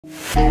My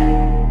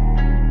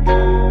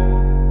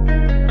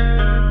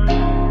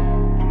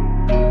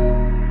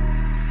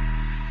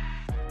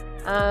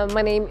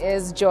name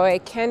is Joy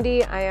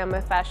Kendi. I am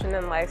a fashion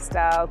and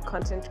lifestyle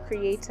content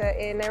creator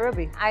in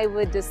Nairobi. I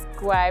would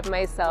describe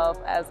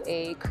myself as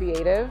a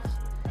creative.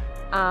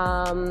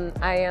 I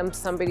am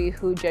somebody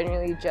who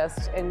genuinely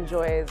just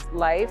enjoys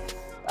life,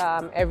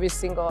 every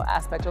single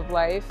aspect of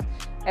life.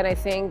 And I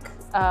think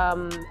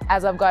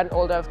as I've gotten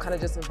older, I've kind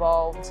of just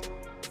evolved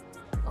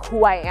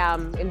who I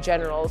am in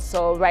general.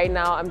 So right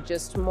now, I'm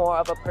just more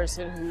of a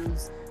person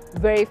who's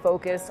very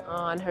focused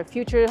on her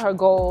future, her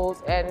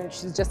goals, and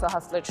she's just a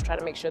hustler to try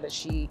to make sure that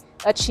she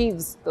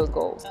achieves those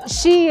goals.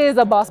 She is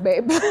a boss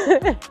babe.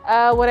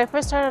 When I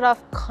first started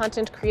off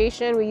content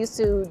creation, we used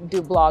to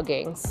do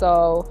blogging.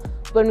 So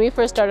when we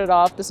first started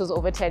off, this was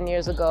over 10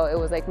 years ago, it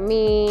was like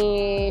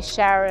me,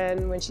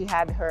 Sharon, when she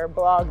had her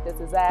blog,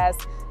 This Is Us,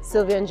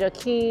 Sylvia and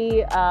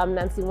Jackie,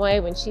 Nancy Moy,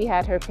 when she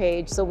had her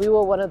page. So we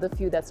were one of the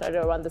few that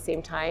started around the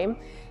same time.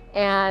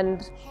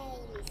 And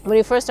when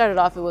we first started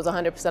off, it was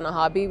 100% a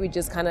hobby. We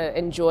just kind of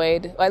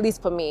enjoyed, or at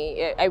least for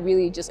me, I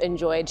really just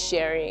enjoyed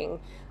sharing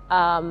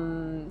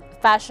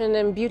fashion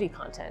and beauty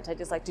content. I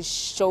just like to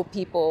show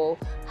people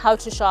how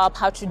to shop,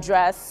 how to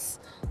dress,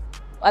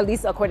 at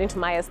least according to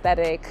my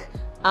aesthetic.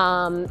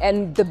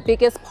 And the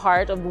biggest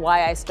part of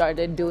why I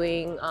started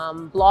doing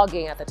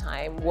blogging at the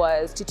time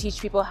was to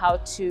teach people how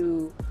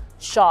to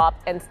shop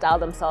and style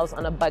themselves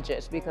on a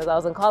budget, because I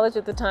was in college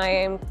at the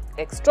time,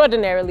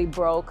 extraordinarily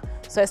broke.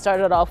 So I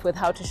started off with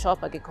how to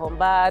shop at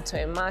Gikomba,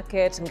 Toy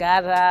Market,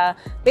 Ngara,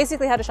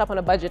 basically how to shop on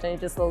a budget, and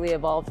it just slowly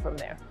evolved from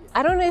there.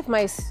 I don't know if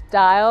my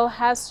style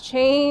has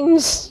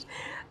changed.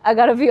 I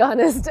gotta be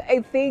honest,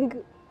 I think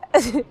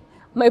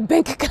my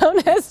bank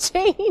account has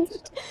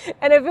changed.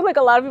 And I feel like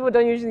a lot of people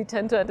don't usually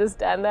tend to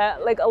understand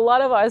that. Like a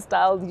lot of our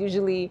styles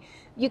usually,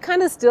 you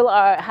kind of still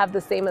have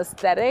the same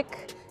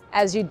aesthetic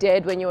as you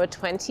did when you were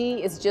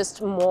 20. It's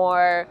just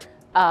more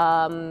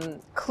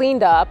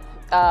cleaned up.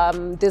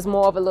 There's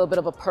more of a little bit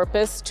of a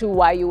purpose to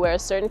why you wear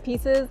certain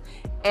pieces,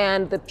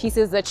 and the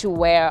pieces that you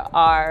wear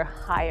are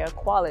higher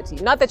quality.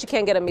 Not that you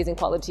can't get amazing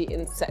quality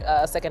in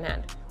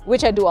secondhand,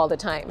 which I do all the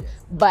time,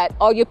 but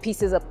all your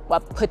pieces are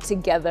put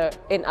together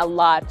in a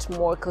lot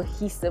more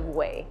cohesive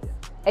way.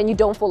 And you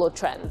don't follow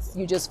trends,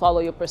 you just follow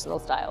your personal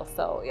style,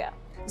 so yeah.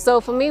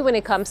 So for me, when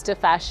it comes to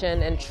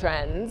fashion and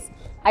trends,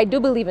 I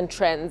do believe in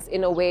trends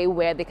in a way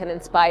where they can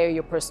inspire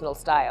your personal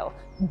style,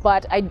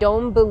 but I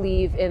don't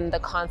believe in the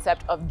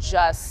concept of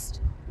just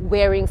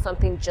wearing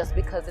something just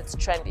because it's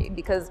trendy,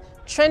 because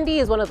trendy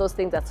is one of those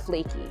things that's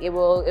flaky. It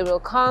will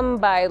come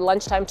by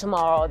lunchtime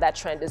tomorrow, that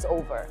trend is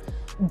over.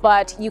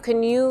 But you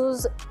can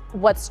use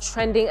what's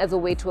trending as a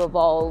way to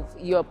evolve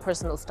your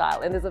personal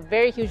style. And there's a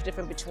very huge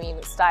difference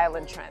between style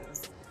and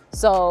trends.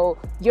 So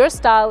your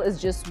style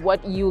is just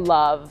what you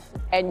love,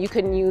 and you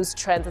can use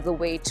trends as a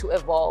way to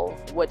evolve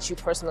what you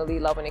personally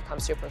love when it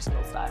comes to your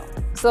personal style.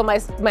 So my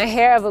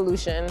hair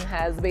evolution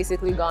has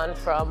basically gone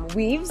from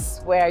weaves,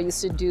 where I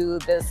used to do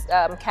this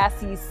the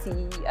Cassie /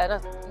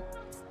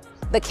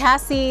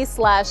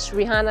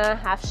 Rihanna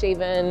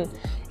half-shaven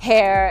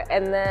hair,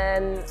 and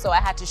then so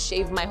I had to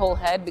shave my whole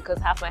head because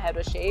half my head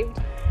was shaved,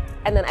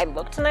 and then I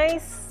looked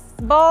nice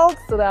bald,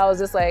 so that I was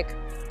just like,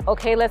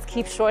 okay, let's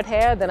keep short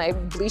hair. Then I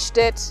bleached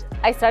it.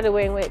 I started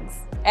wearing wigs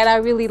and I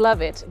really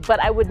love it.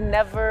 But I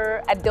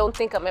don't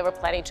think I'm ever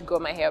planning to grow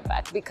my hair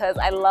back, because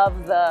I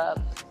love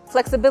the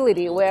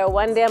flexibility where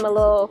one day I'm a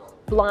little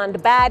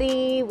blonde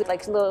baddie with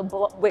like a little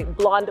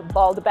blonde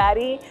bald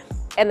baddie.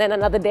 And then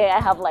another day I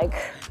have like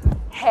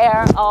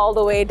hair all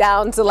the way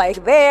down to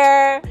like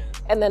there,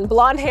 and then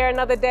blonde hair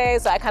another day.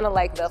 So I kind of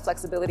like the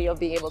flexibility of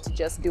being able to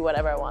just do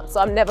whatever I want. So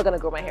I'm never gonna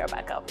grow my hair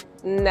back out,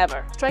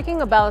 never. Striking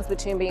a balance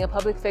between being a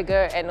public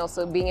figure and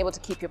also being able to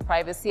keep your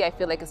privacy, I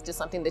feel like it's just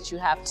something that you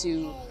have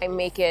to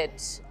make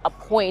it a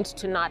point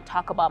to not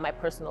talk about my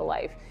personal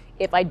life.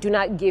 If I do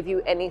not give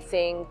you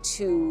anything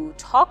to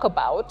talk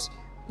about,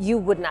 you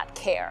would not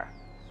care.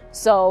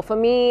 So for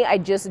me, I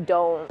just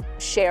don't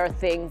share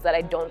things that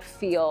I don't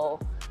feel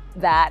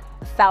that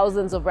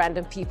thousands of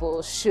random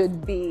people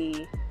should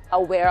be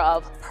aware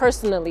of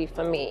personally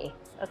for me.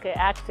 Okay,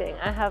 acting.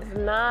 I have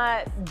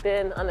not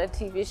been on a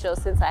TV show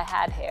since I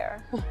had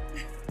hair.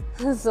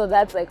 So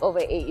that's like over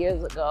 8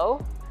 years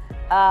ago.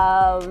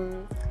 I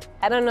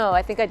don't know,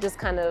 I think I just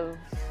kind of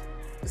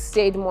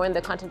stayed more in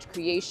the content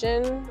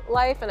creation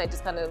life, and I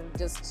just kind of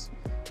just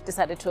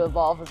decided to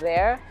evolve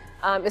there.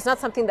 It's not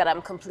something that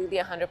I'm completely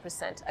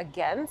 100%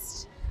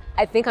 against.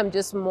 I think I'm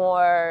just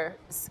more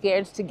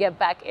scared to get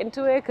back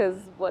into it, because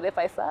what if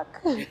I suck?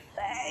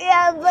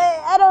 Yeah, but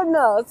I don't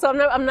know. So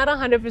I'm not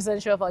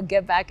 100% sure if I'll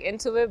get back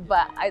into it,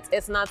 but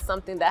it's not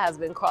something that has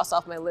been crossed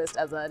off my list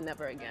as a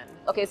never again.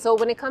 Okay, so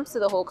when it comes to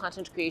the whole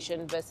content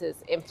creation versus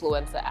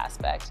influencer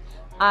aspect,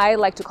 I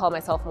like to call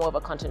myself more of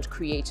a content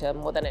creator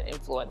more than an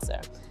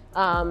influencer.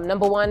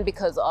 Number one,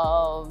 because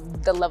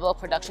of the level of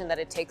production that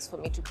it takes for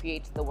me to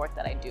create the work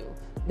that I do.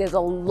 There's a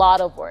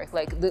lot of work.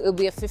 Like, it'll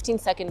be a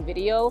 15-second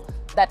video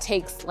that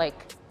takes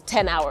like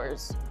 10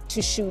 hours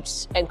to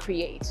shoot and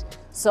create.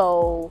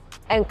 So,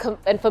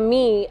 and for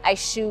me, I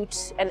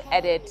shoot and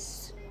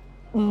edit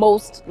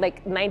most,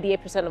 like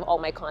 98% of all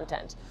my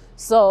content.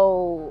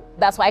 So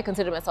that's why I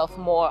consider myself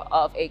more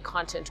of a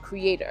content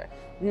creator.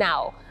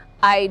 Now,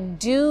 I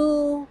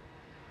do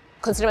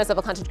consider myself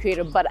a content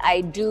creator, but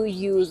I do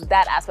use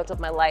that aspect of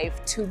my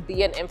life to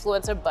be an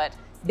influencer, but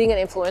being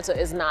an influencer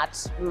is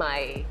not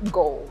my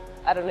goal.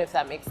 I don't know if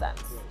that makes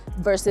sense.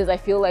 Versus I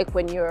feel like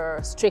when you're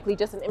strictly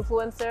just an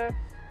influencer,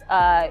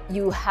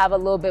 you have a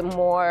little bit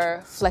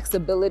more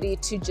flexibility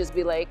to just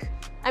be like,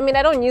 I mean,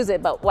 I don't use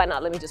it, but why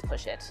not? Let me just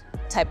push it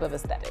type of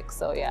aesthetic.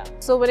 So yeah.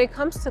 So when it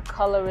comes to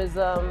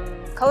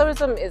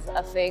colorism is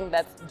a thing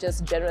that's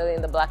just generally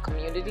in the Black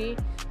community,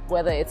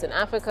 whether it's in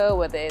Africa,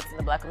 whether it's in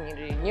the Black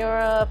community in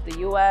Europe, the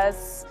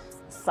US,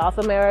 South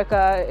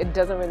America, it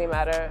doesn't really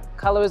matter.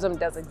 Colorism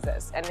does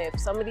exist. And if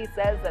somebody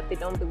says that they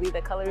don't believe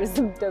that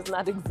colorism does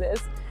not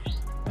exist,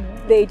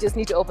 they just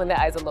need to open their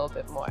eyes a little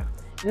bit more.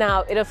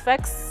 Now, it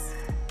affects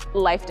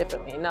life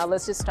differently. Now,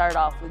 let's just start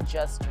off with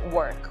just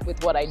work,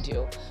 with what I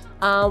do.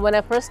 When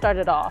I first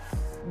started off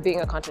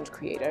being a content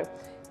creator,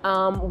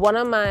 one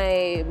of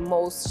my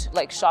most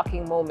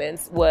shocking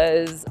moments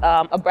was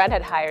a brand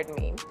had hired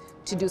me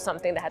to do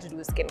something that had to do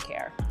with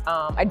skincare.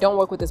 I don't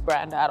work with this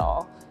brand at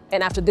all.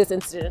 And after this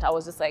incident, I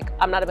was just like,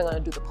 I'm not even gonna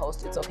do the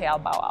post. It's okay, I'll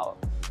bow out.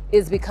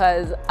 Is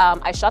because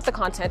I shot the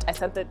content, I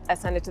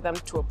sent it to them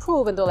to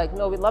approve, and they're like,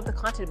 no, we love the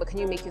content, but can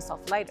you make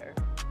yourself lighter?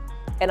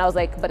 And I was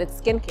like, but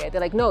it's skincare. They're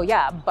like, no,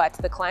 yeah, but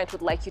the client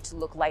would like you to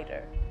look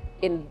lighter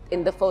in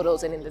the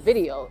photos and in the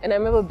video. And I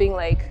remember being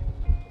like,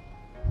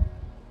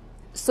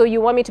 so you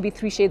want me to be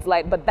 3 shades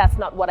light, but that's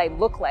not what I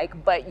look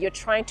like, but you're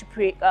trying to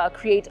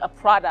create a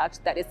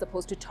product that is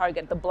supposed to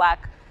target the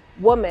Black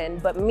woman,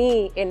 but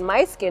me in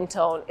my skin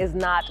tone is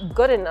not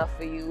good enough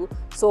for you.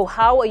 So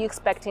how are you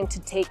expecting to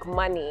take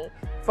money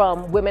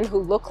from women who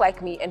look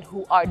like me and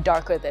who are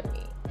darker than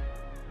me?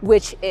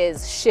 Which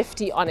is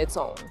shifty on its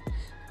own.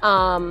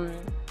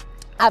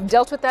 I've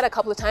dealt with that a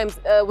couple of times.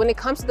 When it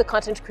comes to the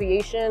content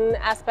creation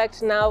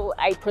aspect now,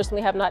 I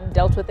personally have not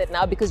dealt with it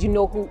now because you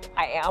know who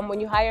I am when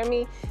you hire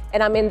me.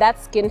 And I'm in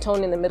that skin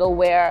tone in the middle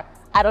where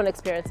I don't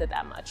experience it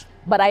that much.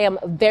 But I am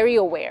very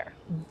aware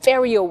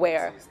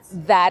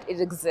that it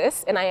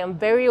exists. And I am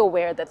very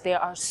aware that there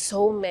are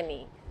so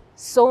many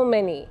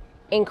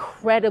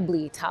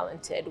incredibly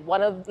talented,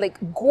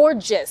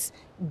 gorgeous,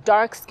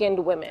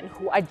 dark-skinned women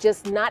who are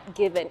just not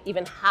given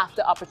even half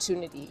the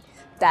opportunity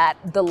that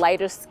the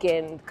lighter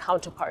skinned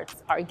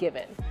counterparts are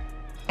given.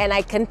 And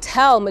I can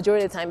tell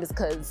majority of the time is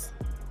because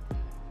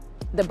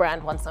the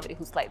brand wants somebody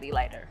who's slightly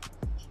lighter.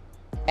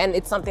 And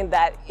it's something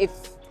that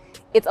it's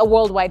a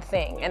worldwide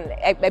thing. And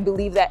I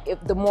believe that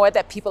the more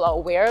that people are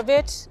aware of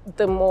it,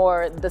 the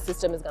more the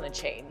system is gonna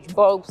change,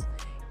 both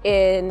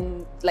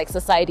in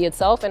society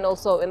itself and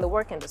also in the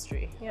work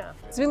industry. Yeah.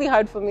 It's really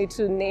hard for me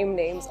to name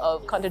names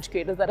of content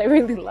creators that I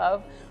really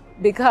love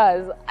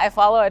because I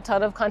follow a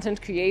ton of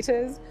content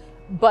creators,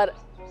 but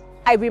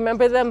I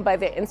remember them by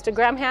their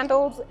Instagram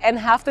handles, and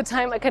half the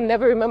time I can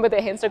never remember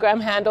their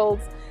Instagram handles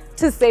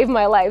to save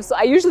my life. So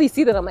I usually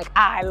see that I'm like,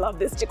 I love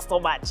this chick so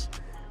much.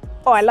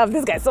 Oh, I love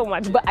this guy so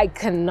much, but I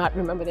cannot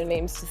remember their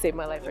names to save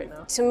my life right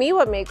now. To me,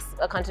 what makes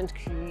a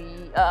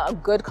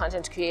good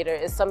content creator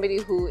is somebody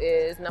who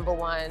is, number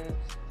one,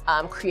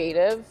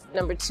 creative.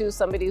 Number two,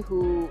 somebody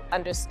who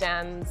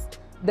understands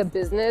the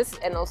business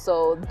and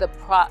also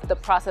the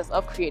process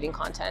of creating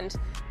content.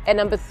 And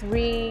number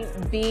three,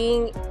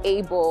 being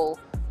able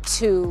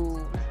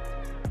to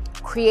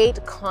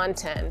create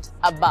content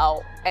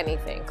about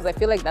anything, because I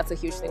feel like that's a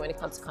huge thing when it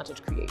comes to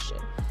content creation.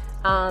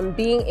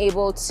 Being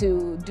able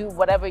to do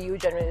whatever you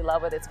generally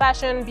love, whether it's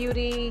fashion,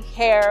 beauty,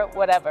 hair,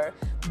 whatever.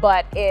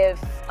 But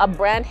if a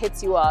brand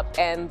hits you up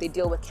and they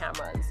deal with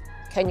cameras,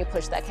 can you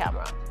push that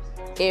camera?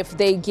 If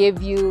they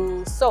give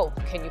you soap,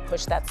 can you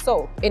push that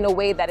soap in a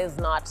way that is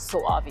not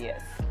so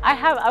obvious?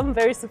 I'm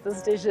very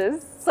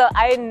superstitious, so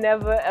I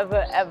never,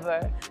 ever,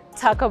 ever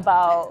talk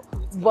about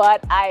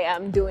what I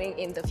am doing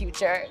in the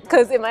future.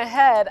 Because in my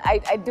head,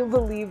 I do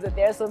believe that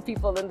there are some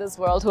people in this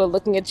world who are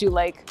looking at you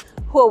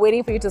who are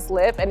waiting for you to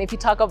slip. And if you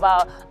talk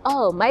about,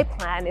 oh, my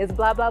plan is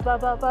blah, blah, blah,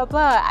 blah, blah,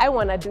 blah. I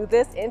want to do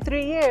this in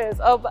 3 years.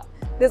 Oh,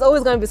 there's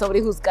always going to be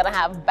somebody who's going to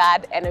have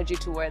bad energy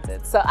towards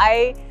it. So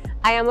I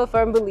am a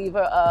firm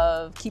believer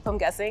of keep them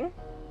guessing.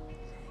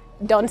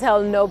 Don't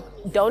tell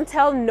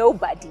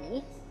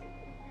nobody.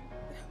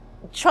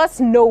 Trust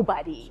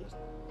nobody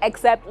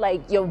except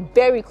your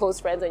very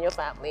close friends and your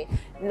family.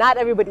 Not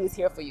everybody is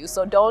here for you.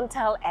 So don't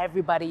tell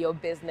everybody your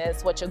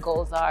business, what your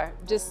goals are.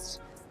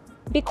 Just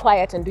be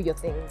quiet and do your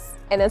things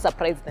and then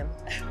surprise them.